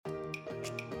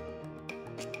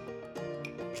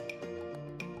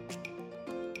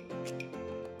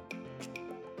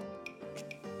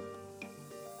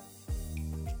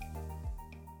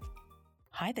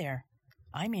Hi there,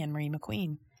 I'm Anne-Marie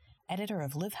McQueen, editor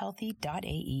of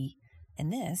livehealthy.ae,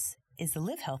 and this is the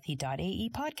livehealthy.ae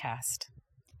podcast.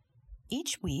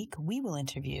 Each week, we will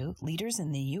interview leaders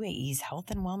in the UAE's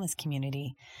health and wellness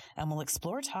community, and we'll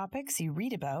explore topics you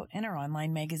read about in our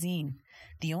online magazine,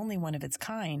 the only one of its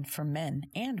kind for men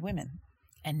and women.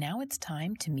 And now it's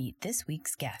time to meet this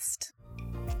week's guest.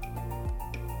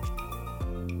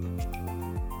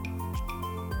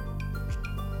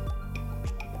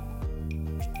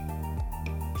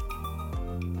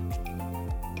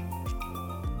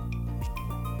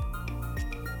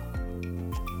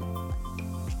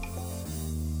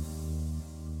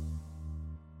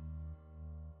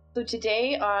 So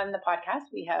today on the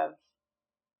podcast, we have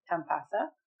Pem Fassa,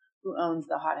 who owns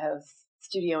the Hot House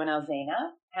Studio in Al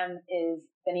Zaina. Pem has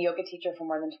been a yoga teacher for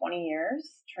more than 20 years,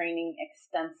 training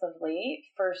extensively,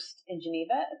 first in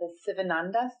Geneva at the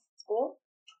Sivananda School,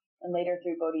 and later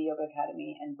through Bodhi Yoga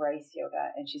Academy and Bryce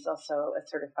Yoga. And she's also a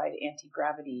certified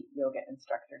anti-gravity yoga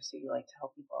instructor, so you like to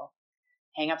help people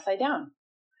hang upside down.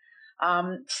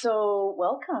 So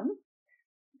welcome.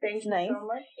 Thank you so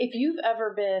much. If you've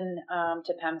ever been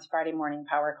to Pem's Friday morning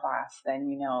power class, then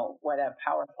you know what a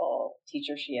powerful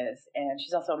teacher she is. And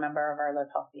she's also a member of our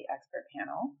Live Healthy expert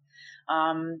panel.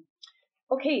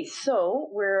 Okay, so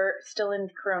we're still in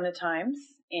Corona times,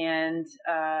 and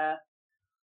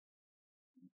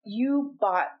you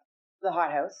bought the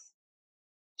Hot House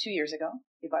 2 years ago.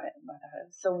 You bought the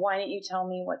house. So why don't you tell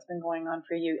me what's been going on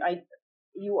for you?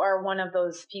 You are one of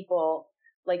those people,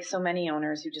 like so many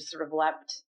owners, who just sort of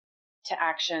leapt to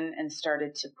action and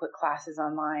started to put classes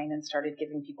online and started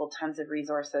giving people tons of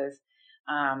resources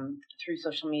through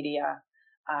social media.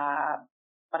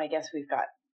 But I guess we've got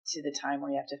to the time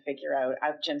where you have to figure out,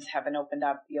 gyms haven't opened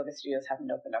up, yoga studios haven't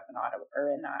opened up in Ottawa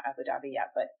or in Abu Dhabi yet,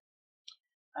 but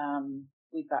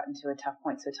we've gotten to a tough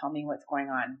point. So tell me what's going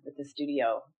on with the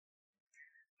studio.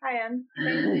 Hi, Anne.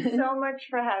 Thank you so much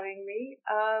for having me.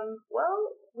 Well,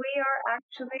 we are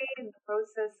actually in the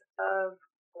process of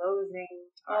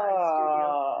closing our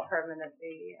studio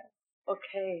permanently. Yes.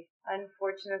 Okay.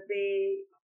 Unfortunately,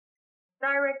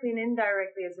 directly and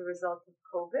indirectly as a result of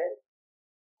COVID.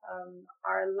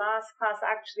 Our last class,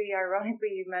 actually,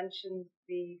 ironically, you mentioned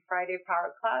the Friday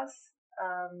power class,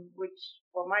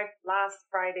 my last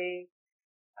Friday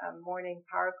morning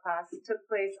power class took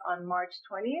place on March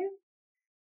 20th.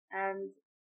 And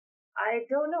I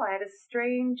don't know, I had a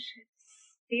strange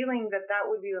feeling that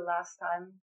would be the last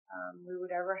time we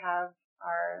would ever have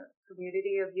our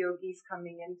community of yogis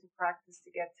coming in to practice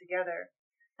to get together.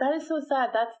 That is so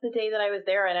sad. That's the day that I was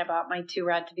there and I bought my Too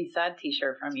Rad to Be Sad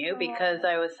t-shirt from you because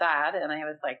I was sad and I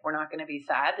was like, we're not going to be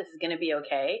sad. This is going to be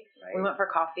okay. Right. We went for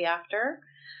coffee after.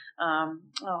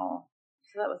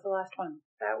 So that was the last one.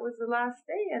 That was the last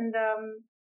day. And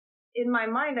in my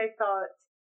mind, I thought,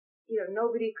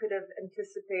 nobody could have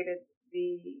anticipated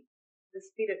the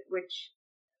speed at which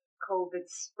COVID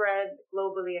spread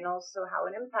globally and also how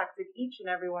it impacted each and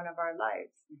every one of our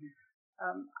lives.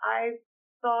 Mm-hmm. I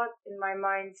thought in my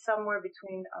mind somewhere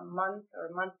between a month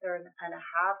and a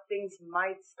half, things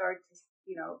might start to,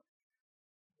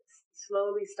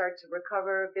 slowly start to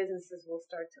recover. Businesses will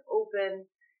start to open.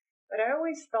 But I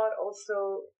always thought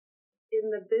also in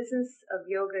the business of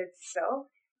yoga itself,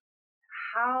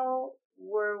 how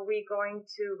were we going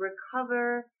to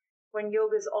recover when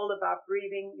yoga is all about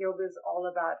breathing, yoga is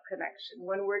all about connection?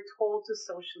 When we're told to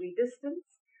socially distance,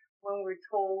 when we're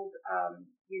told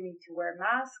you need to wear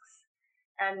masks,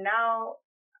 and now,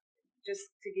 just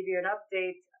to give you an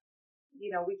update,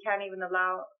 we can't even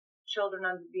allow children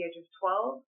under the age of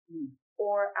 12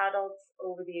 or adults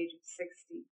over the age of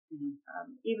 60.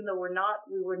 Mm-hmm. Even though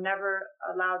we were never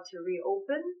allowed to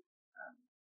reopen.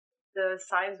 The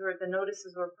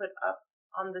notices were put up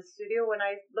on the studio. When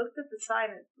I looked at the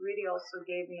sign, it really also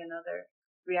gave me another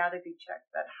reality check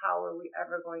that how are we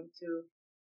ever going to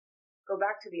go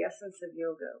back to the essence of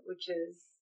yoga, which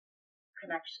is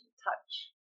connection,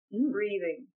 touch,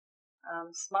 breathing,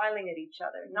 smiling at each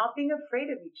other, not being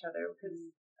afraid of each other. Because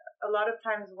a lot of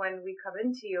times when we come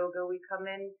into yoga, we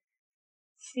come in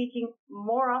seeking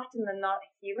more often than not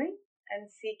healing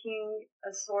and seeking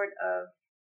a sort of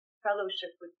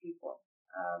fellowship with people,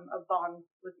 a bond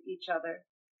with each other.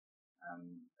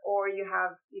 Or you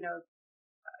have,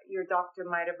 your doctor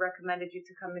might have recommended you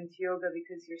to come into yoga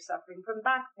because you're suffering from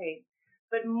back pain.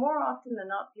 But more often than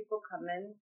not, people come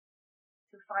in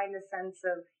to find a sense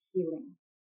of healing,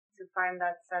 to find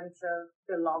that sense of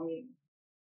belonging.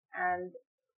 And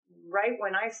right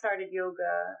when I started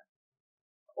yoga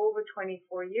over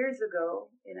 24 years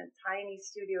ago in a tiny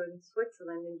studio in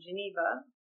Switzerland, in Geneva,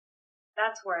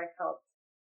 that's where I felt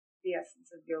the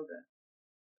essence of yoga.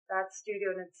 that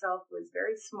studio in itself was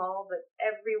very small, but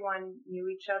everyone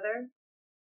knew each other,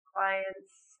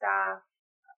 clients, staff.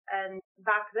 And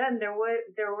back then there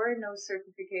were no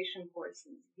certification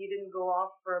courses. You didn't go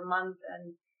off for a month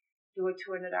and do a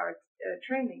 200-hour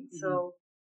training. Mm-hmm. So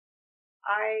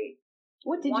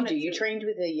what did you do? You trained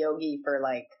with a yogi for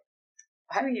like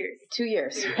 2 years. 2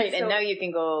 years, right? So, and now you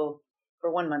can go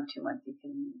for 1 month, 2 months. You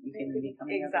can become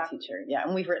a yoga teacher. Yeah,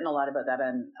 and we've written a lot about that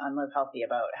on Live Healthy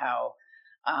about how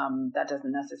that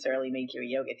doesn't necessarily make you a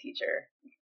yoga teacher.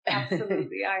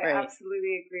 Absolutely, I right.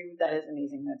 absolutely agree with that. That is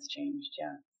amazing. That's changed,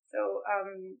 yeah. So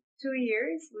 2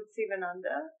 years with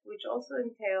Sivananda, which also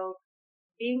entailed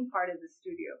being part of the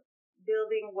studio,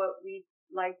 building what we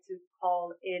like to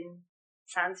call in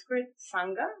Sanskrit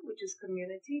Sangha, which is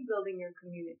community, building your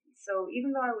community. So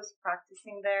even though I was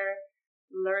practicing there,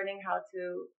 learning how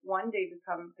to one day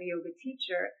become a yoga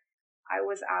teacher, I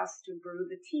was asked to brew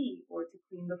the tea or to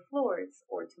clean the floors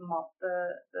or to mop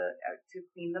to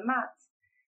clean the mats.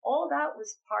 All that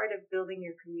was part of building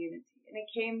your community, and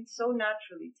it came so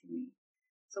naturally to me.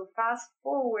 So fast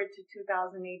forward to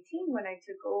 2018, when I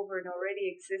took over an already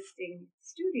existing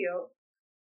studio,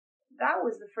 that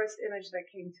was the first image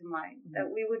that came to mind, mm-hmm. that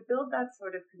we would build that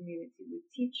sort of community with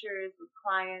teachers, with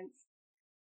clients,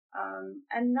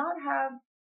 and not have,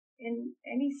 in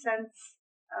any sense,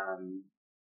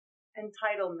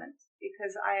 entitlement.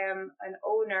 Because I am an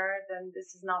owner, then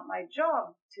this is not my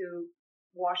job to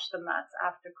wash the mats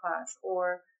after class,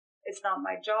 or it's not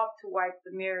my job to wipe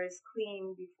the mirrors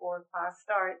clean before class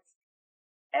starts.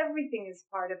 Everything is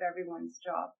part of everyone's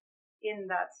job in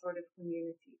that sort of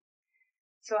community.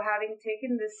 So having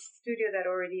taken this studio that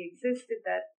already existed,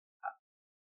 that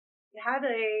had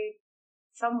a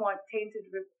somewhat tainted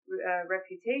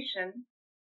reputation,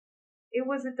 it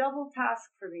was a double task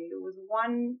for me. It was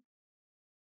one,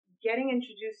 getting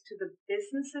introduced to the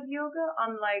business of yoga,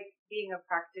 unlike being a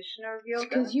practitioner of yoga.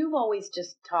 Because you've always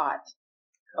just taught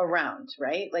around,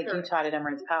 right? Like sure. You taught at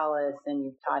Emirates Palace and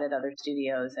you've taught at other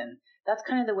studios, and that's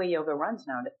kind of the way yoga runs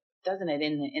now, doesn't it?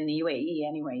 In the UAE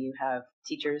anyway, you have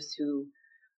teachers who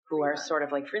are sort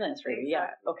of like freelance for you. Exactly.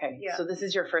 Yeah. Okay. Yeah. So this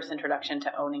is your first introduction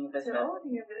to owning a business.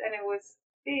 And it was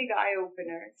big eye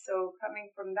opener. So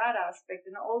coming from that aspect,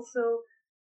 and also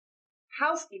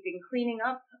housekeeping, cleaning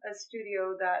up a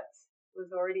studio that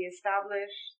was already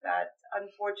established, that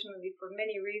unfortunately for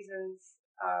many reasons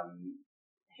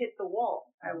hit the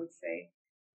wall, I would say,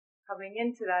 coming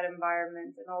into that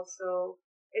environment. And also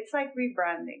it's like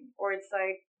rebranding, or it's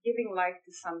like giving life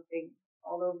to something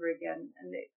all over again.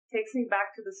 And it takes me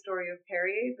back to the story of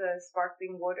Perrier, the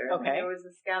sparkling water. Okay. When there was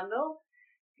a scandal,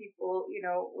 people,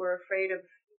 were afraid of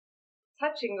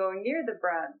going near the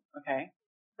brand. Okay.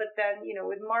 But then,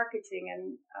 with marketing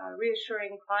and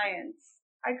reassuring clients,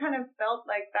 I kind of felt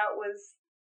like that was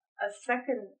a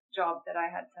second job that I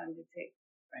had to undertake.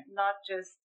 Right. Not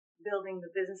just building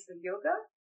the business of yoga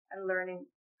and learning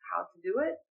how to do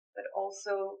it, but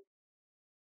also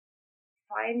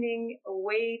finding a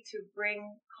way to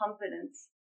bring confidence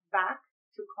back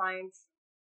to clients,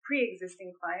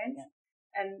 pre-existing clients,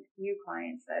 and new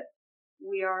clients, that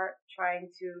we are trying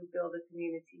to build a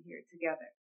community here together.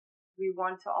 We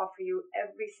want to offer you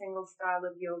every single style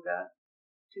of yoga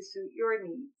to suit your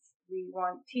needs. We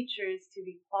want teachers to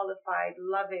be qualified,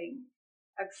 loving,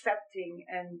 accepting,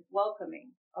 and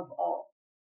welcoming of all.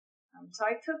 So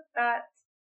I took that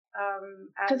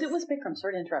because it was Bikram.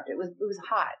 Sorry to interrupt. It was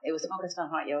hot. It was focused on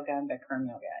hot yoga and Bikram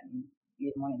yoga, and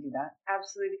you didn't want to do that.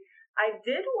 Absolutely. I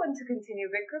did want to continue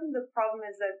Bikram. The problem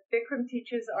is that Bikram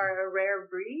teachers are a rare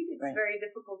breed. It's very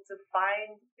difficult to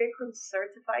find Bikram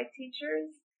certified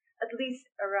teachers, at least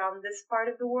around this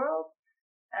part of the world.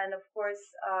 And of course,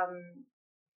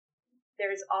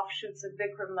 there's offshoots of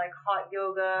Bikram like Hot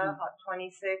Yoga, Hot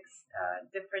 26,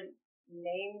 different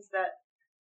names that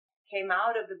came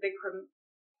out of the Bikram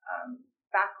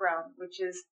background, which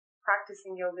is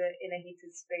practicing yoga in a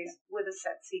heated space with a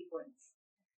set sequence.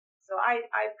 So I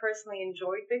personally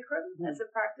enjoyed Bikram as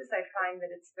a practice. I find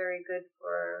that it's very good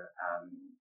for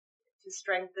to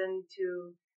strengthen,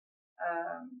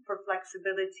 for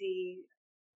flexibility.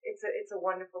 It's a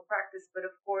wonderful practice. But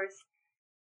of course,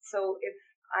 so if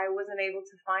I wasn't able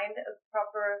to find a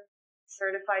proper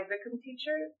certified Bikram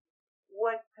teacher,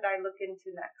 what could I look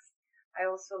into next? I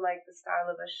also like the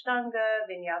style of Ashtanga,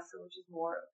 Vinyasa, which is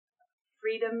more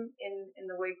freedom in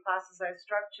the way classes are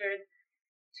structured,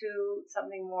 to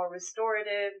something more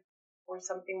restorative or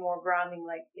something more grounding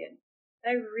like Yin.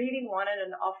 I really wanted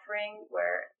an offering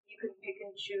where you could pick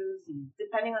and choose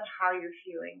depending on how you're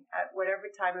feeling at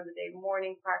whatever time of the day,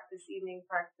 morning practice, evening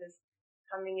practice,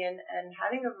 coming in and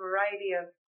having a variety of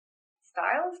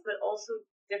styles, but also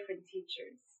different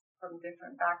teachers. from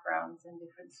different backgrounds and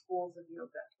different schools of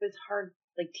yoga. It's hard.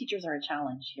 Like teachers are a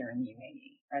challenge here in the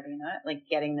UAE, are they not? Like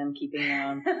getting them, keeping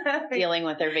them, dealing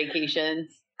with their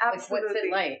vacations. Absolutely. Like, what's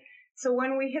it like? So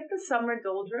when we hit the summer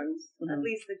doldrums, Mm-hmm. at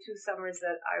least the 2 summers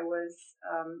that I was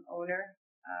owner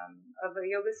of a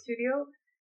yoga studio,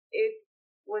 it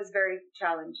was very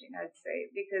challenging, I'd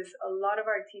say, because a lot of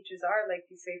our teachers are, like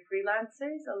you say,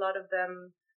 freelancers. A lot of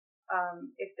them,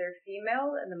 if they're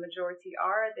female, and the majority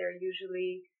are, they're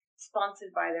usually sponsored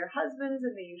by their husbands,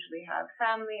 and they usually have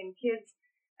family and kids.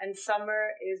 And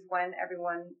summer is when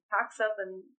everyone packs up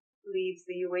and leaves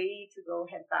the UAE to go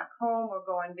head back home or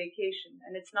go on vacation.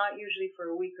 And it's not usually for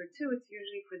a week or two. It's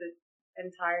usually for the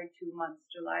entire 2 months,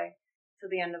 July to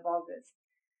the end of August.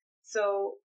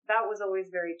 So that was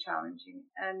always very challenging.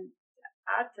 And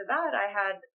add to that, I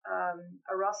had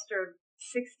a roster of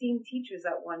 16 teachers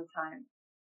at one time.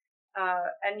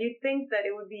 And you'd think that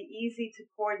it would be easy to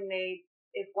coordinate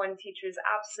if one teacher is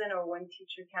absent or one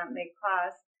teacher can't make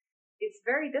class. It's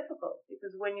very difficult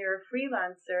because when you're a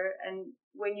freelancer and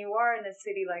when you are in a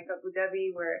city like Abu Dhabi,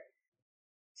 where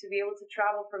to be able to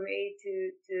travel from A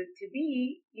to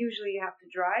B, usually you have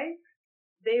to drive,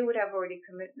 they would have already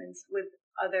commitments with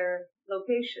other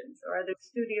locations or other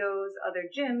studios, other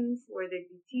gyms where they'd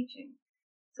be teaching.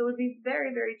 So it would be very,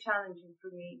 very challenging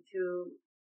for me to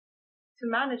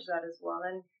manage that as well.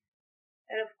 And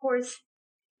of course,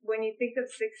 when you think of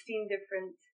 16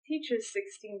 different teachers,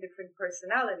 16 different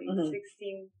personalities, Mm-hmm.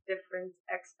 16 different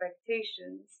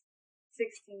expectations,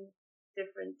 16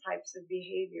 different types of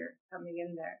behavior coming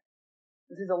in there.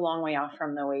 This is a long way off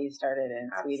from the way you started in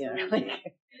Sweden. Absolutely.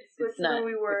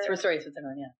 Switzerland,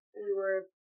 Switzerland, yeah. We were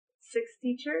 6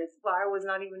 teachers. Well, I was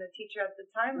not even a teacher at the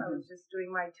time. Mm-hmm. I was just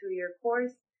doing my 2-year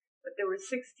course. But there were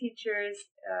 6 teachers,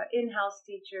 in-house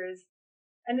teachers.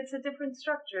 And it's a different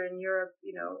structure in Europe,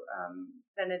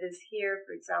 than it is here,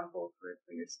 for example, for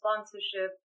your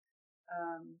sponsorship,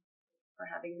 for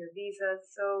having your visa.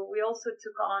 So we also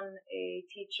took on a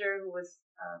teacher who was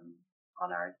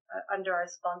under our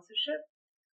sponsorship.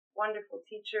 Wonderful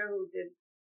teacher who did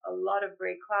a lot of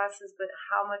great classes, but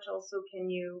how much also can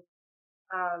you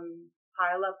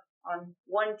pile up on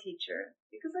one teacher?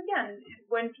 Because again,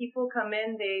 when people come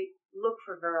in, they look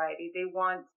for variety. They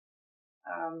want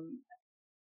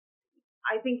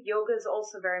I think yoga is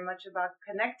also very much about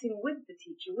connecting with the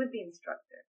teacher, with the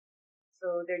instructor.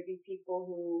 So there'd be people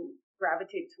who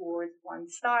gravitate towards one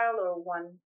style or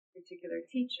one particular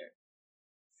teacher.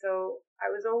 So I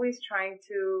was always trying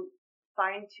to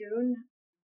fine tune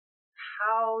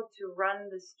how to run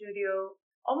the studio,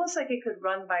 almost like it could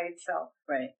run by itself.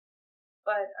 Right.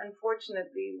 But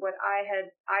unfortunately, what I had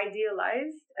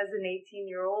idealized as an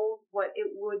 18-year-old, what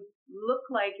it would look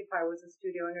like if I was a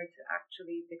studio owner to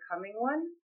actually becoming one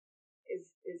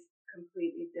is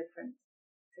completely different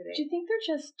today. Do you think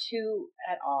they're just too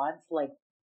at odds, like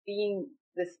being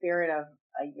the spirit of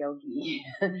a yogi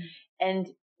and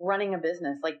running a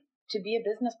business? Like to be a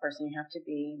business person, you have to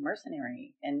be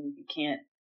mercenary and you can't,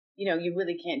 you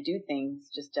really can't do things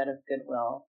just out of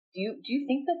goodwill. Do you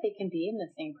think that they can be in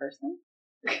the same person?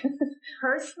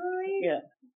 Personally, yeah,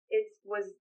 it was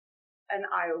an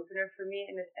eye-opener for me,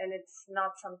 and it's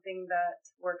not something that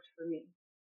worked for me.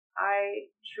 I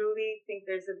truly think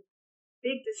there's a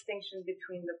big distinction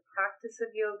between the practice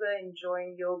of yoga,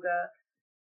 enjoying yoga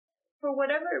for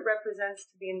whatever it represents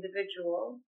to the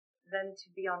individual, than to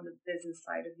be on the business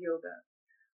side of yoga.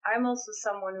 I'm also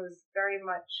someone who's very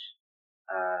much,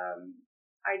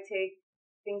 I take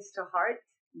things to heart.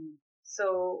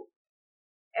 So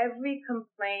every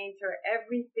complaint or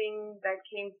everything that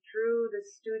came through the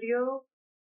studio,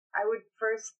 I would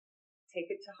first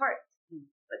take it to heart.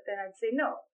 But then I'd say,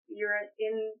 no, you're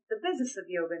in the business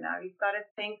of yoga now. You've got to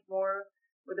think more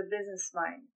with a business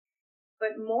mind.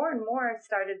 But more and more, I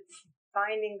started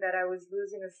finding that I was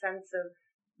losing a sense of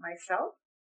myself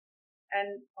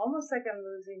and almost like I'm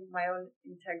losing my own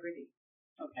integrity.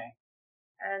 Okay.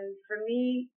 And for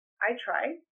me, I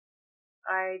tried.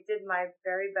 I did my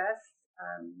very best.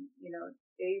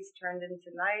 Days turned into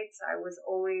nights. I was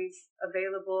always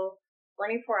available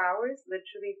 24 hours,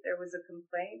 literally, if there was a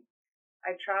complaint.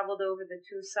 I traveled over the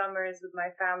 2 summers with my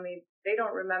family. They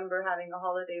don't remember having a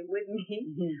holiday with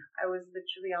me. Mm-hmm. I was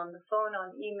literally on the phone,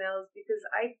 on emails, because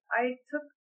I took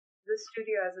the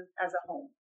studio as a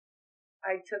home.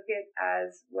 I took it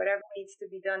as whatever needs to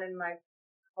be done in my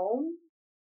home,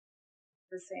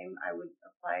 the same I would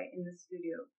apply in the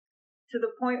studio. To the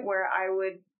point where I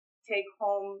would take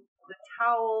home the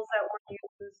towels that were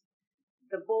used,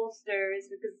 the bolsters,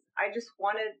 because I just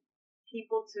wanted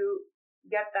people to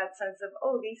get that sense of,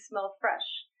 oh, these smell fresh.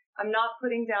 I'm not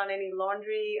putting down any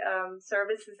laundry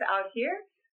services out here,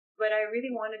 but I really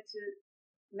wanted to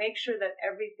make sure that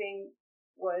everything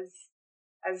was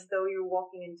as though you're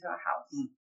walking into a house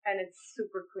and it's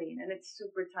super clean and it's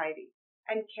super tidy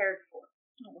and cared for.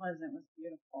 It was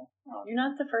beautiful. Oh. You're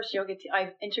not the first yoga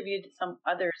I've interviewed some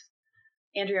others.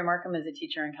 Andrea Markham is a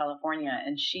teacher in California,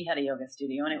 and she had a yoga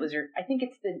studio, and it was I think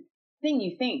it's the thing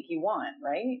you think you want,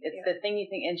 right? It's the thing you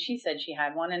think, and she said she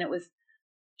had one, and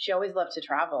she always loved to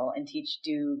travel and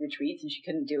do retreats, and she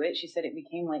couldn't do it. She said it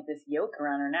became like this yoke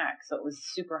around her neck, so it was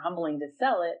super humbling to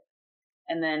sell it,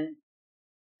 and then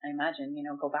I imagine,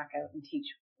 go back out and teach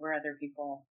where other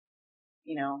people,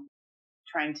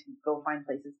 trying to go find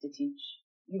places to teach.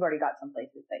 You've already got some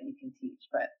places that you can teach,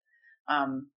 but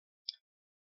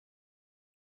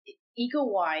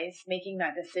ego-wise, making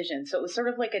that decision. So it was sort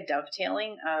of like a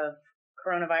dovetailing of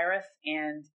coronavirus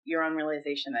and your own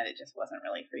realization that it just wasn't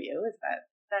really for you. Is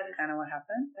that kind of what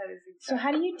happened? That is exactly. So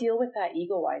how do you deal with that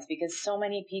ego-wise? Because so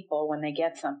many people, when they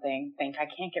get something, think, I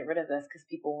can't get rid of this because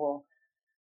people will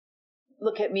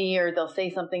look at me or they'll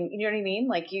say something. You know what I mean?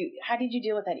 Like how did you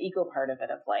deal with that ego part of it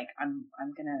of like, I'm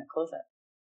going to close it?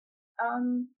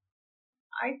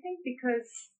 I think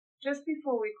because just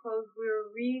before we closed, we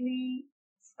were really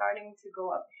starting to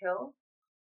go uphill.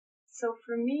 So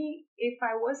for me, if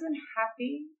I wasn't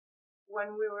happy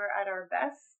when we were at our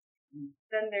best,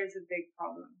 then there's a big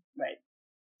problem. Right.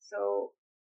 So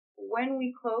when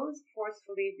we closed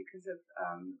forcefully because of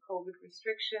COVID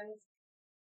restrictions,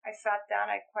 I sat down,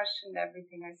 I questioned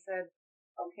everything. I said,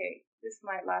 okay, this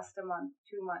might last a month,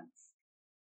 2 months.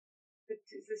 But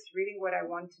is this really what I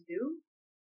want to do?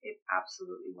 It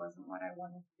absolutely wasn't what I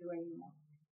wanted to do anymore.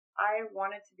 I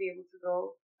wanted to be able to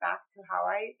go back to how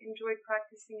I enjoyed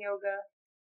practicing yoga.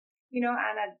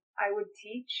 And I would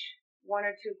teach 1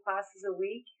 or 2 classes a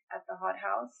week at the hot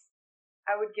house.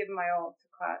 I would give my all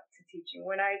to teaching.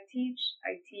 When I teach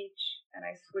and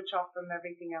I switch off from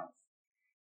everything else.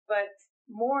 But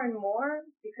more and more,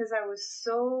 because I was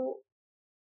so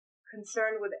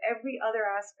concerned with every other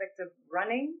aspect of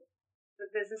running the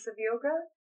business of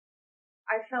yoga,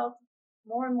 I felt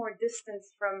more and more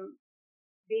distance from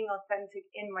being authentic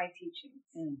in my teachings.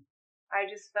 I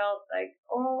just felt like,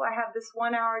 I have this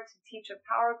 1 hour to teach a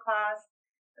power class,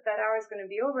 but that hour is going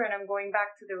to be over and I'm going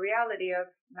back to the reality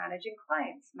of managing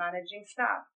clients, managing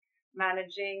staff,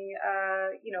 managing,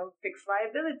 fixed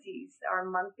liabilities, our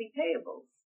monthly payables.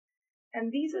 And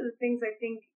these are the things I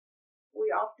think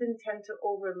we often tend to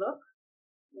overlook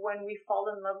when we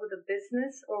fall in love with a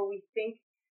business or we think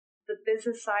the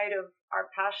business side of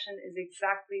our passion is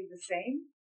exactly the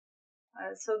same.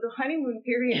 So the honeymoon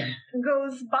period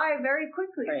goes by very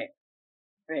quickly.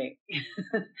 Right.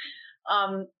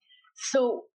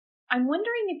 So I'm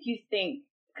wondering if you think,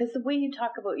 because the way you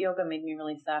talk about yoga made me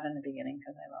really sad in the beginning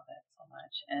because I love it so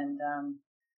much. And,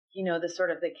 the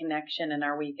sort of the connection, and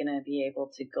are we going to be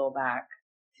able to go back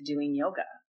to doing yoga?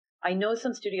 I know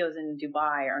some studios in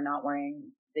Dubai are not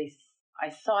I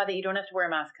saw that you don't have to wear a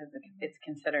mask because it's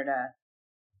considered a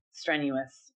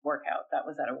strenuous workout. That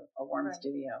was at a warm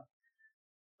studio.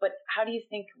 But how do you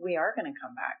think we are going to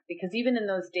come back? Because even in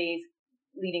those days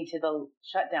leading to the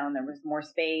shutdown, there was more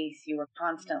space. You were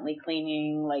constantly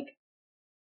cleaning,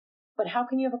 but how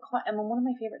can you have one of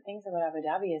my favorite things about Abu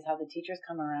Dhabi is how the teachers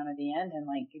come around at the end and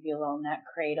give you a little neck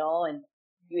cradle and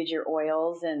you had your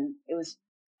oils, and it was,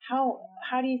 how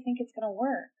do you think it's going to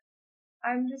work?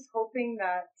 I'm just hoping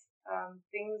that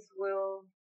things will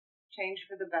change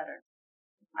for the better.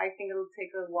 I think it'll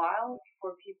take a while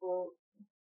before people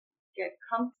get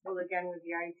comfortable again with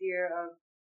the idea of,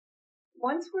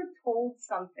 once we're told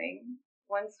something,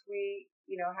 once we,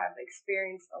 have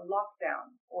experienced a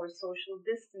lockdown or social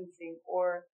distancing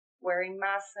or wearing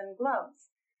masks and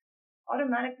gloves,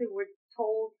 automatically we're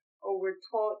told or we're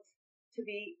taught to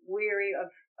be weary of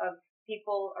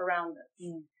people around us.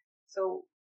 So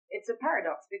it's a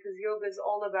paradox because yoga is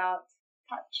all about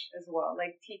touch as well,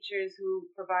 like teachers who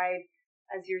provide,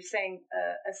 as you're saying,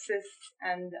 assists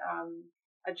and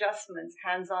adjustments,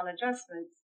 hands-on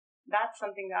adjustments. That's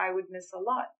something that I would miss a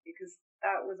lot because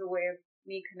that was a way of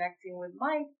me connecting with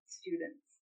my students.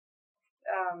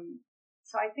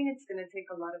 So I think it's going to take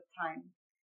a lot of time.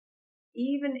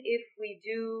 Even if we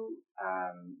do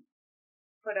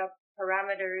put up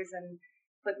parameters and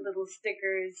put little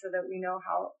stickers so that we know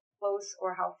how close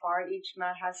or how far each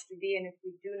mat has to be, and if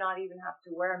we do not even have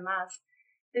to wear a mask,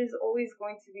 there's always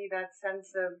going to be that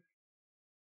sense of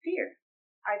fear.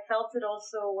 I felt it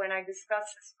also when I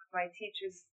discussed this with my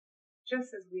teachers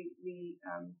just as we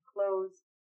closed.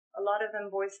 A lot of them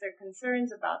voiced their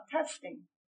concerns about testing.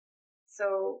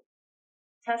 So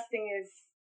testing is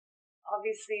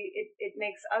obviously, it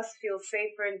makes us feel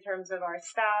safer in terms of our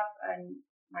staff and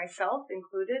myself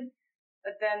included.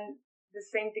 But then the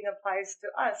same thing applies to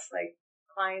us, like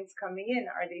clients coming in,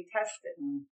 are they tested?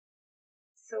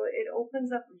 So it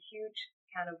opens up a huge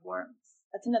can of worms.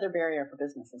 That's another barrier for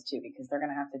businesses too, because they're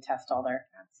going to have to test all their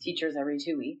teachers every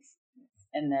 2 weeks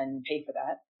and then pay for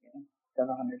that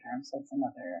several hundred times. So that's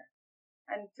another.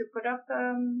 And to put up,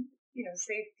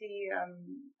 safety,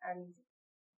 and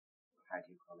how do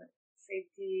you call it?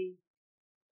 Safety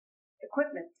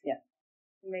equipment. Yeah.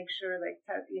 To make sure, like,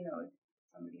 if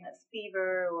somebody has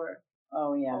fever or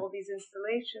all these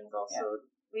installations, also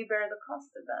we bear the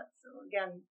cost of that. So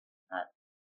again, that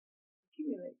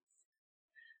accumulates.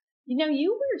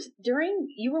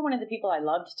 You were one of the people I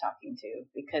loved talking to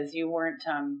because you weren't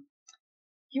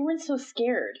so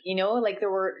scared, like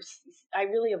I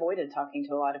really avoided talking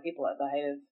to a lot of people at the height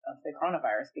of the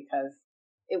coronavirus because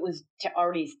it was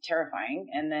already terrifying.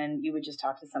 And then you would just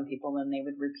talk to some people and they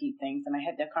would repeat things. And I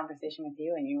had that conversation with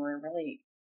you and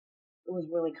it was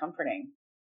really comforting.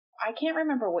 I can't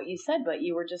remember what you said, but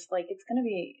you were just like, it's going to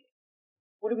be,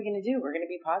 what are we going to do? We're going to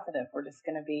be positive. We're just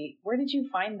going to be, where did you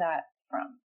find that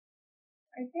from?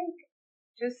 I think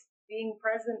just being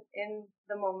present in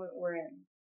the moment we're in.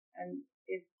 And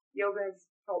if yoga has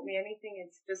taught me anything,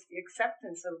 it's just the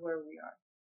acceptance of where we are.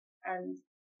 And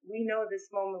we know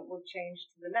this moment will change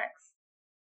to the next.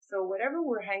 So whatever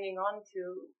we're hanging on to,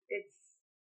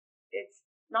 it's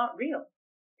not real.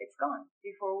 It's gone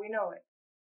before we know it.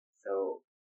 So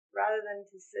rather than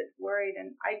to sit worried,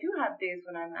 and I do have days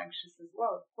when I'm anxious as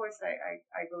well. Of course,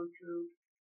 I go through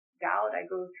doubt, I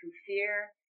go through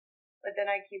fear, but then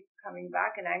I keep coming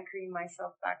back and anchoring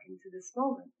myself back into this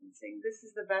moment and saying, this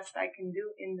is the best I can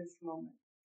do in this moment.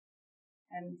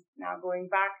 And now going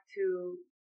back to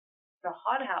the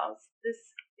hothouse, this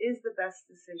is the best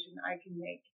decision I can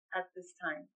make at this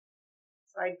time.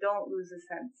 So I don't lose a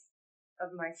sense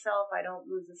of myself. I don't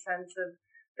lose a sense of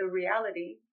the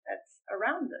reality that's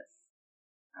around us.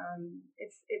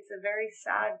 It's a very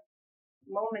sad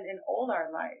moment in all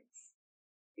our lives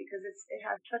because it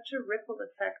has such a ripple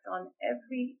effect on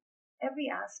every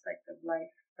aspect of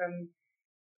life, from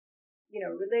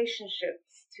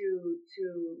relationships to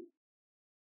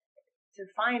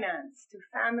finance to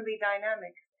family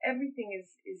dynamics. Everything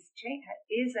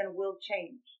is and will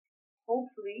change.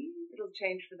 Hopefully, it'll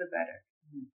change for the better.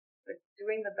 But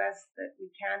doing the best that we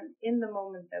can in the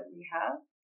moment that we have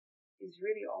is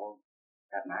really all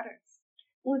that matters.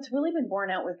 Well, it's really been borne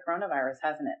out with coronavirus,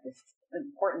 hasn't it? This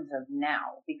importance of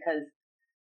now, because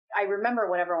I remember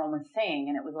what everyone was saying,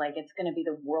 and it was like, it's going to be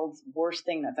the world's worst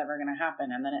thing that's ever going to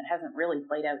happen. And then it hasn't really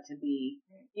played out to be,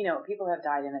 people have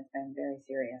died and it's been very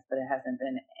serious, but it hasn't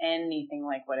been anything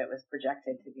like what it was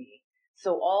projected to be.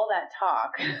 So all that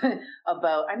talk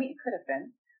about, it could have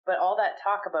been, but all that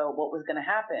talk about what was going to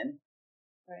happen,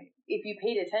 right? If you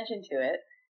paid attention to it,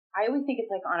 I always think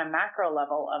it's like on a macro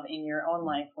level of in your own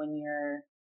life when you're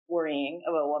worrying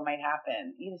about what might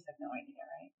happen, you just have no idea,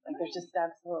 right? Like there's just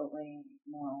absolutely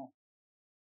no.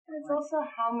 And it's also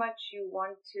how much you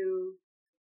want to,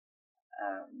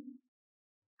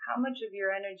 how much of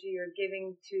your energy you're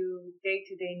giving to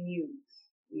day-to-day news.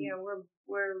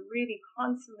 We're really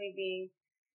constantly being,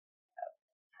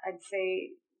 I'd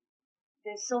say,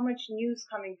 there's so much news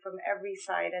coming from every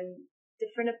side and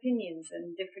different opinions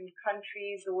and different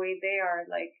countries, the way they are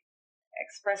like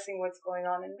expressing what's going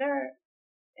on in their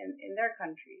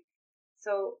country.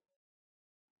 So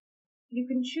you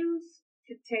can choose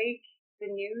to take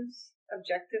the news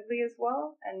objectively as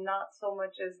well and not so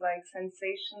much as like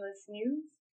sensationalist news.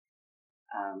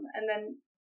 And then,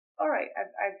 all right,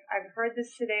 I've heard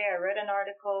this today. I read an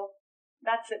article.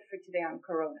 That's it for today on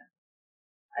Corona.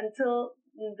 Until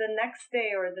the next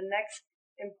day or the next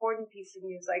important piece of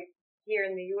news, like here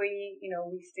in the UAE,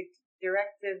 we stick to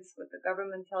directives, what the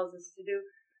government tells us to do.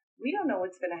 We don't know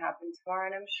what's going to happen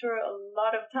tomorrow. And I'm sure a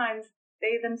lot of times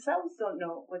they themselves don't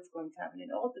know what's going to happen.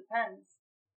 It all depends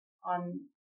on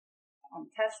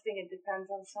testing. It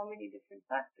depends on so many different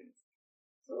factors.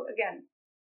 So again,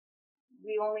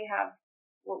 we only have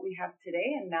what we have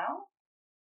today and now,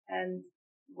 and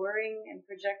worrying and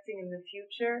projecting in the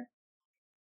future,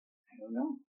 I don't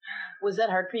know. Was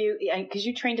that hard for you? Because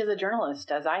you trained as a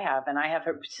journalist, as I have, and I have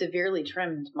severely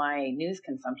trimmed my news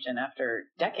consumption after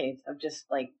decades of just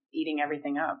like eating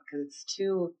everything up because it's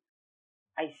too.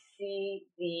 I see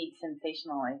the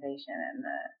sensationalization and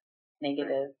the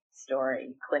negative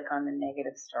story. Click on the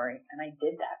negative story, and I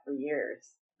did that for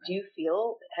years. Do you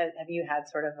feel? Have you had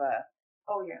sort of a?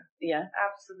 Oh yeah, yeah,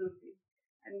 absolutely.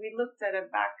 And we looked at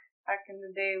it back in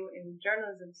the day in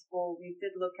journalism school. We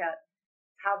did look at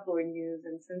tabloid news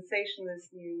and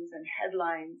sensationalist news and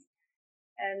headlines.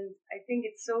 And I think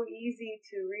it's so easy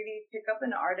to really pick up an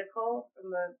article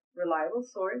from a reliable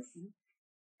source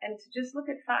and to just look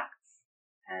at facts.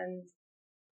 And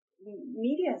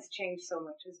media has changed so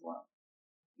much as well.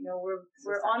 You know,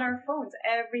 we're on our phones.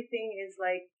 Everything is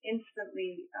like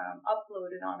instantly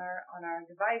uploaded on our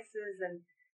devices, and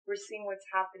we're seeing what's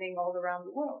happening all around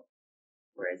the world.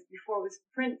 Whereas before it was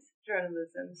print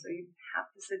journalism, so you have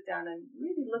to sit down and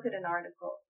really look at an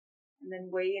article and then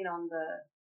weigh in on the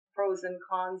pros and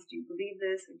cons. Do you believe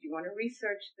this? Or do you want to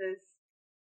research this?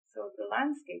 So the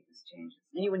landscape has changed.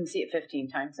 And you wouldn't see it 15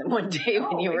 times in one day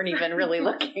when you weren't exactly. even really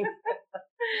looking.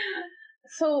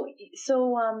 So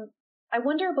I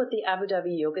wonder about the Abu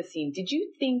Dhabi yoga scene. Did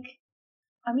you think,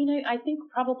 I mean, I think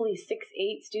probably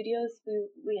 6-8 studios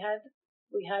we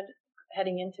had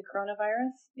heading into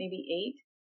coronavirus, maybe 8.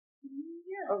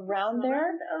 Yeah. Around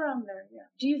there? Around there,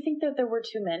 yeah. Do you think that there were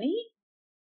too many?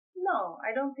 No,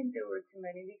 I don't think there were too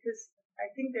many, because I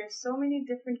think there's so many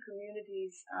different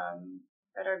communities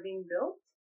that are being built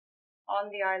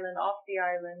on the island, off the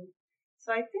island.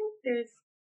 So I think there's,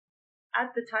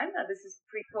 at the time, now this is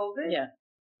pre-COVID,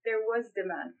 there was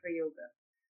demand for yoga.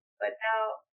 But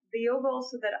now the yoga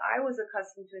also that I was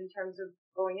accustomed to in terms of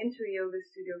going into a yoga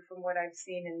studio from what I've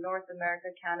seen in North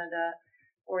America, Canada,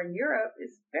 or in Europe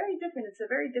is very different. It's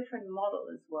a very different model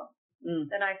as well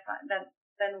than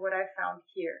what I found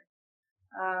here.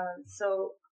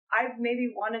 So I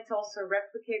maybe wanted to also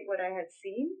replicate what I had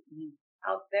seen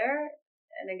out there.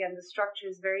 And again, the structure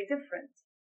is very different.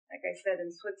 Like I said, in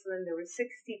Switzerland, there were 6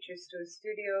 teachers to a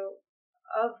studio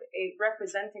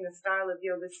representing a style of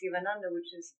yoga, Sivananda,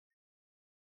 which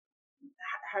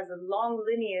has a long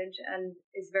lineage and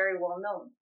is very well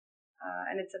known.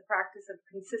 And it's a practice of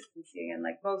consistency, and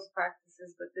like most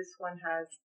practices, but this one has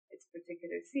its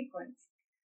particular sequence.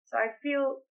 So I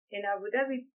feel in Abu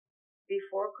Dhabi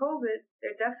before COVID,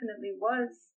 there definitely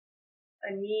was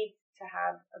a need to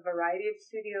have a variety of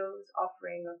studios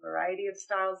offering a variety of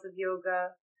styles of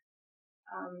yoga.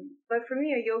 But for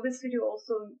me, a yoga studio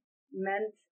also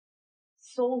meant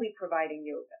solely providing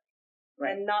yoga,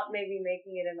 and not maybe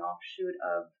making it an offshoot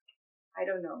of, I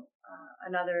don't know,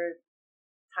 another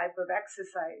type of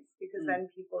exercise, because then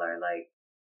people are like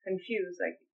confused.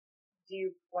 Like, do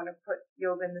you want to put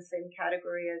yoga in the same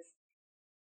category as,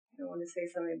 I don't want to say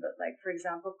something, but like, for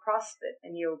example, CrossFit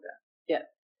and yoga? Yeah.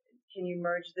 Can you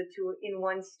merge the two in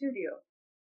one studio?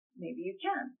 Maybe you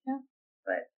can. Yeah.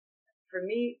 But for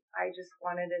me, I just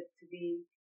wanted it to be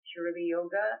purely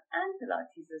yoga and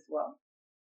Pilates as well.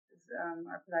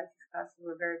 Our Pilates classes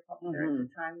were very popular at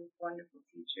the time with wonderful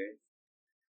teachers.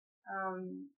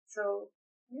 So,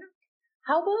 yeah.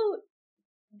 How about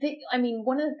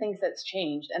one of the things that's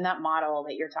changed, and that model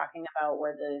that you're talking about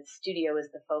where the studio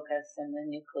is the focus and the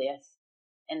nucleus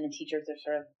and the teachers are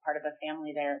sort of part of a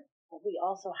family there. But we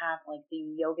also have like the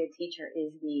yoga teacher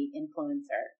is the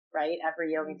influencer, right?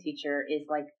 Every yoga teacher is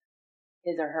like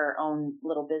his or her own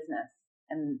little business,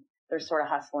 and they're sort of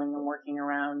hustling and working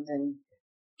around and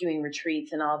doing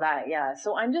retreats and all that. Yeah.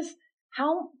 So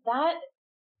how that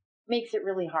makes it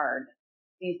really hard.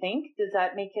 Do you think? Does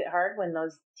that make it hard when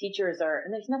those teachers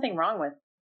and there's nothing wrong with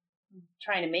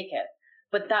trying to make it,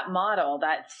 but that model,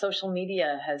 that social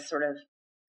media has sort of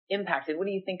impacted. What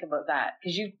do you think about that?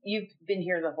 Because you've been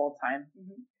here the whole time,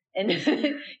 and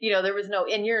there was no,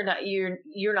 and you're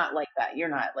not like that. You're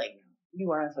not like,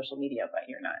 you are on social media, but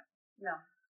you're not. No.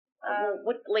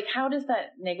 How does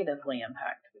that negatively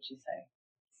impact, would you say?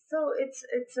 So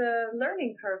it's a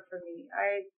learning curve for me.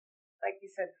 Like you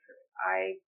said,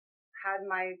 I had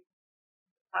my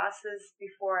classes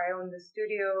before I owned the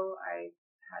studio. I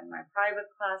had my private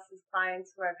classes,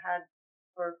 clients who I've had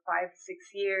for 5-6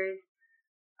 years.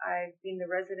 I've been the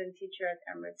resident teacher at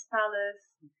Emirates Palace,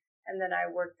 and then I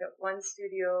worked at one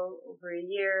studio over a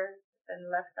year, then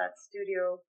left that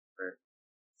studio for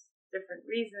different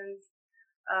reasons.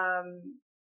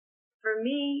 For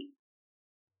me,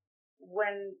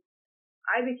 when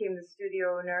I became the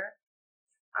studio owner,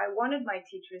 I wanted my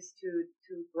teachers to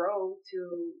grow, to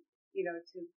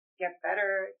get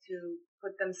better, to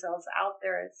put themselves out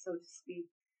there, so to speak.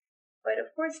 But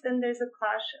of course, then there's a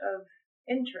clash of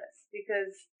interests,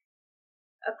 because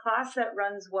a class that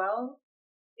runs well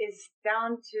is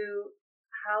down to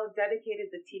how dedicated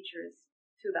the teacher is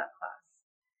to that class.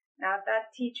 Now, if that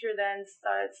teacher then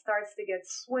starts to get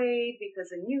swayed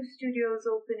because a new studio is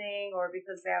opening, or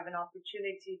because they have an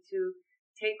opportunity to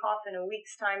take off in a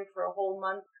week's time for a whole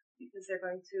month because they're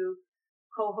going to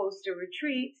co-host a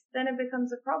retreat, then it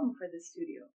becomes a problem for the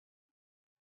studio.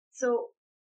 So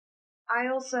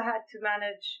I also had to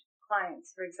manage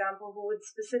clients, for example, who would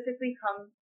specifically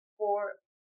come for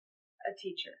a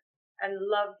teacher. and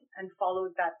loved and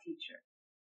followed that teacher.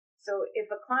 So if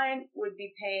a client would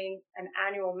be paying an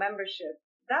annual membership,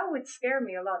 that would scare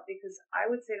me a lot, because I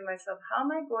would say to myself, how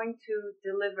am I going to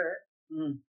deliver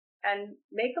and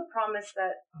make a promise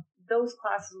that those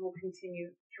classes will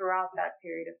continue throughout that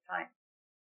period of time?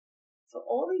 So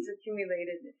all these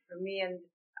accumulated for me, and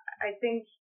I think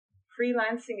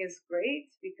freelancing is great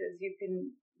because you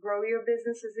can grow your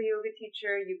business as a yoga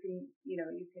teacher.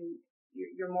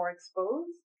 You're more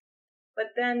exposed.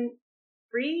 But then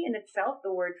free in itself,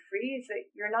 the word free, is that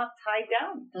you're not tied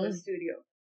down to a studio.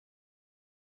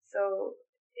 So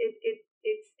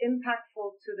it's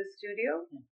impactful to the studio.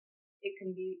 It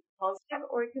can be positive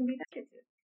or it can be negative.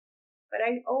 But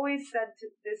I always said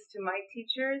this to my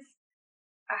teachers: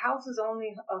 a house is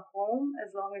only a home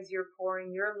as long as you're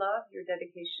pouring your love, your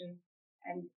dedication,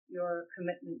 and your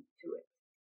commitment to it.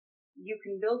 You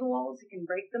can build walls, you can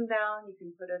break them down, you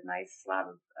can put a nice slab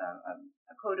of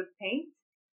a coat of paint.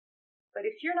 But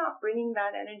if you're not bringing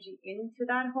that energy into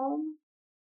that home,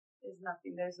 there's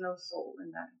nothing, there's no soul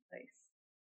in that place.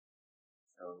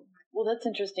 So, well, that's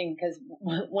interesting, because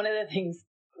one of the things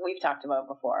we've talked about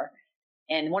before,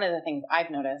 and one of the things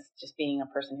I've noticed just being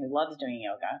a person who loves doing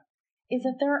yoga, is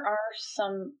that there are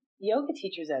some yoga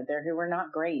teachers out there who are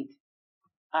not great.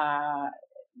 I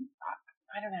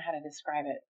don't know how to describe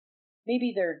it.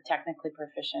 Maybe they're technically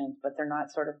proficient, but they're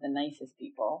not sort of the nicest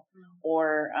people.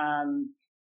 Or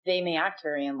they may act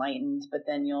very enlightened, but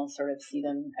then you'll sort of see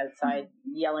them outside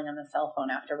yelling on the cell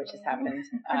phone after, which has happened.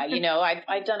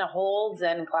 I've done a whole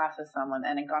Zen class with someone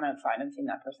and gone outside and seen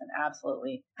that person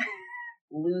absolutely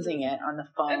losing it on the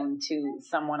phone to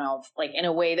someone else, like in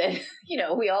a way that,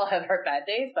 we all have our bad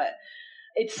days, but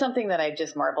it's something that I've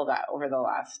just marveled at over the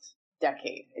last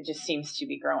decade. It just seems to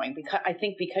be growing,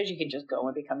 because you can just go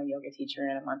and become a yoga teacher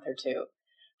in a month or two.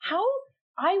 How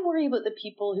I worry about the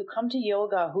people who come to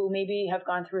yoga who maybe have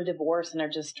gone through a divorce and are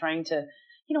just trying to,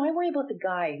 I worry about the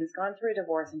guy who's gone through a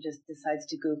divorce and just decides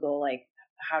to Google like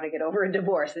how to get over a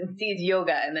divorce and sees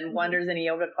yoga and then wanders in a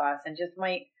yoga class and just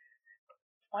might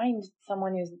find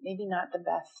someone who's maybe not the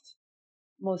best,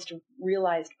 most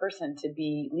realized person to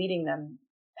be leading them.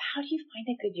 How do you find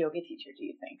a good yoga teacher, do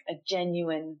you think? A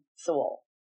genuine soul?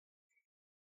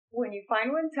 When you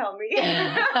find one, tell me.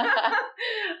 I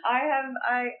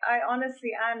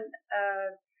honestly, and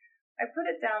I put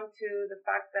it down to the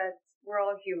fact that we're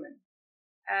all human.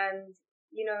 And,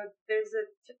 there's a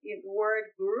word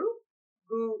guru,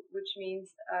 which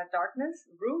means darkness.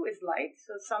 Ru is light.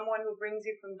 So someone who brings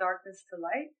you from darkness to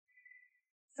light.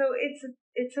 So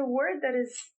it's a word that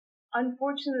is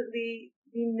unfortunately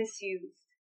being misused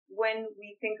when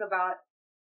we think about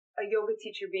a yoga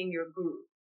teacher being your guru.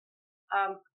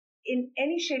 In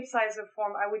any shape, size, or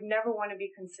form, I would never want to be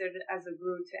considered as a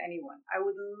guru to anyone. I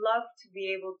would love to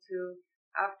be able to,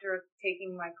 after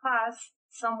taking my class,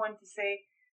 someone to say,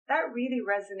 that really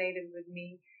resonated with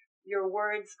me. Your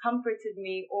words comforted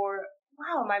me, or,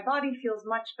 wow, my body feels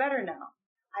much better now.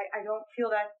 I don't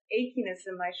feel that achiness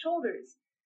in my shoulders.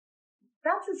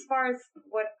 That's as far as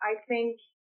what I think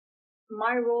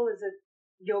my role as a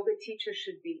yoga teacher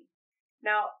should be.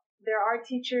 Now, there are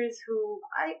teachers who,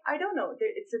 I don't know,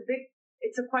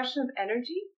 it's a question of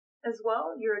energy as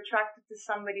well. You're attracted to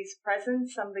somebody's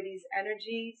presence, somebody's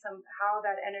energy, how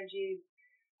that energy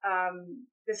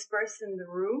dispersed in the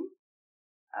room.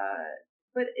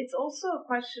 But it's also a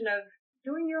question of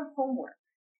doing your homework.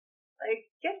 Like,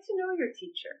 get to know your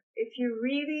teacher. If you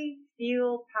really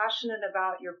feel passionate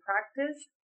about your practice,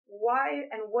 why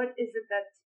and what is it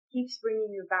that keeps bringing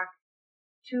you back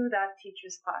to that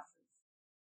teacher's classes?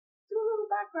 Do a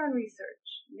little background research.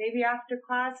 Maybe after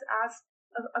class, ask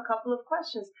a couple of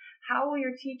questions. How will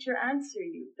your teacher answer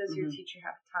you? Does your teacher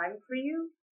have time for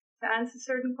you to answer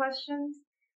certain questions?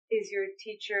 Is your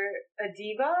teacher a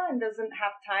diva and doesn't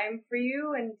have time for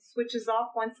you and switches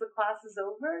off once the class is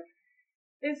over?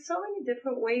 There's so many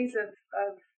different ways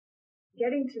of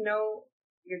getting to know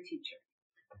your teacher.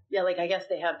 Yeah, like I guess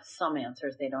they have some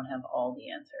answers. They don't have all the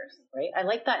answers, right? I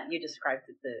like that you described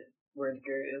the word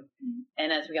guru.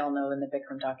 And as we all know in the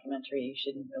Bikram documentary, you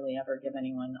shouldn't really ever give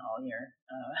anyone all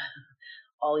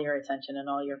your attention and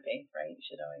all your faith, right? You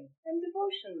should always. And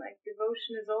devotion,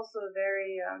 devotion is also a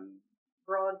very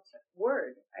broad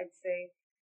word. I'd say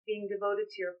being devoted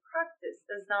to your practice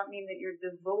does not mean that you're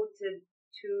devoted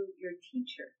to your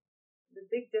teacher. The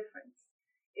big difference.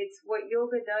 It's what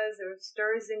yoga does or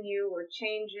stirs in you or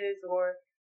changes, or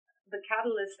the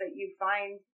catalyst that you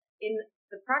find in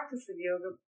the practice of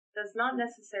yoga does not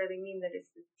necessarily mean that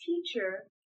it's the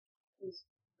teacher who's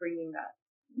bringing that.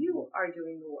 You are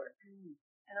doing the work.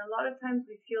 And a lot of times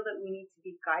we feel that we need to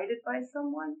be guided by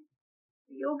someone.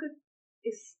 Yoga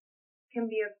is can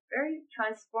be a very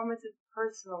transformative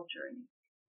personal journey.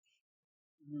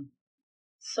 Mm-hmm.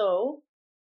 So,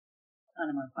 on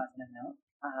a more positive note,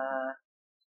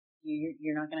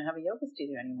 you're not going to have a yoga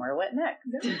studio anymore. What next?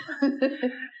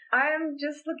 I'm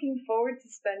just looking forward to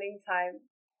spending time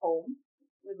home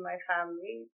with my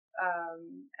family,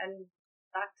 and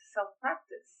back to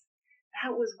self-practice.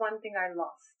 That was one thing I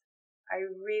lost. I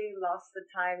really lost the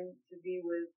time to be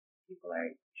with people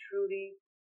I truly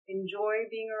enjoy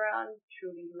being around,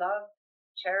 truly love,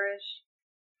 cherish,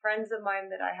 friends of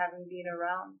mine that I haven't been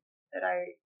around, that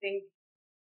I think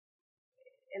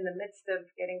in the midst of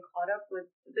getting caught up with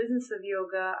the business of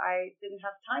yoga, I didn't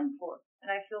have time for.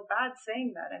 And I feel bad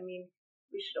saying that. I mean,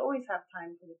 we should always have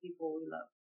time for the people we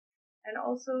love. And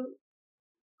also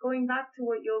going back to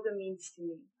what yoga means to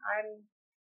me. I'm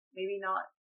maybe not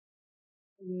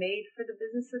made for the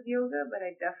business of yoga, but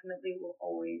I definitely will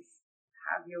always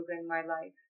have yoga in my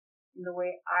life in the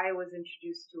way I was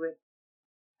introduced to it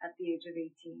at the age of 18.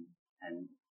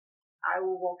 And I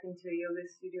will walk into a yoga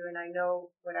studio and I know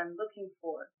what I'm looking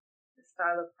for, the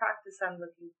style of practice I'm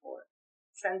looking for,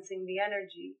 sensing the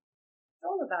energy. It's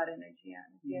all about energy,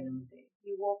 Anne, at the end of the day.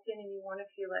 You walk in and you want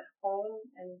to feel at home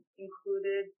and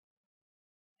included.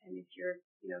 And if you're,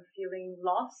 feeling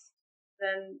lost,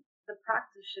 then the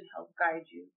practice should help guide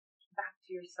you back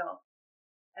to yourself,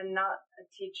 and not a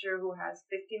teacher who has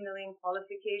 50 million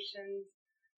qualifications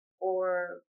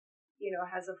or,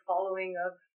 has a following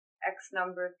of X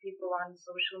number of people on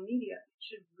social media. It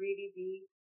should really be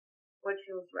what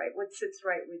feels right, what sits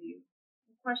right with you,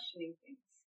 and questioning things.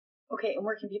 Okay, and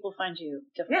where can people find you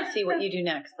to see what you do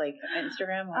next? Like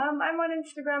Instagram? Or? I'm on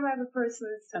Instagram. I have a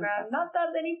personal Instagram. Not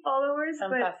that many followers, Pem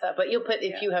Fassa. But you'll put,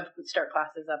 if you have start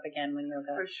classes up again when you're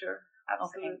For sure.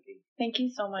 Absolutely. Okay. Thank you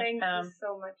so much, Thank Pem. you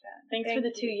so much, Anne. Thanks for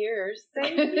the 2 years.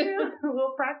 Thank you.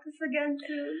 We'll practice again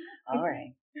soon. All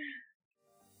right.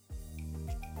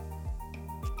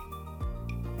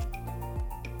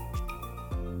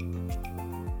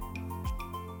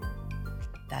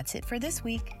 That's it for this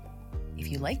week. If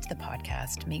you liked the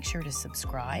podcast, make sure to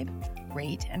subscribe,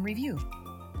 rate, and review.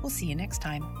 We'll see you next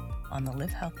time on the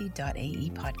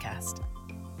livehealthy.ae podcast.